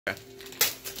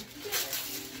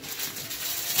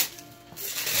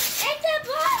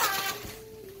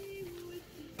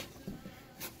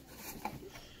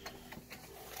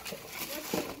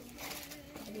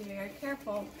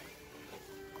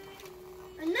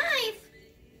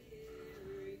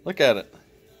Look at it.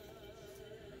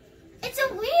 It's a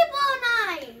Weeble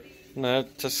knife. No,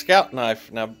 it's a Scout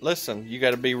knife. Now listen, you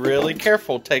got to be really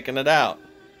careful taking it out.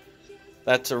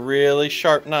 That's a really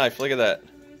sharp knife. Look at that.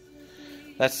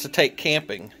 That's to take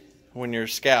camping when you're a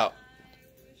Scout.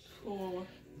 Cool.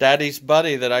 Daddy's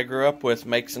buddy that I grew up with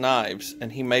makes knives,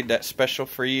 and he made that special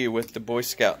for you with the Boy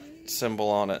Scout symbol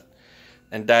on it.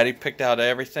 And Daddy picked out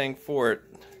everything for it.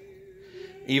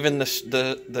 Even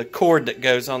the cord that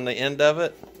goes on the end of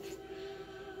it.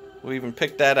 We even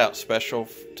picked that out special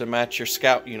to match your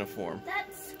Scout uniform.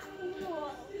 That's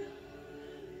cool.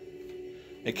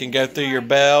 It can go through your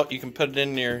belt. You can put it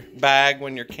in your bag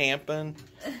when you're camping.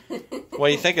 What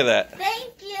do you think of that?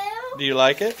 Thank you. Do you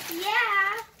like it? Yeah.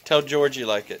 Tell George you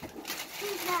like it.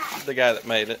 Who's that? The guy that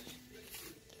made it.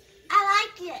 I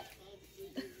like it.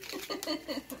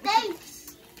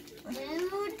 Thanks,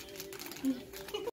 dude.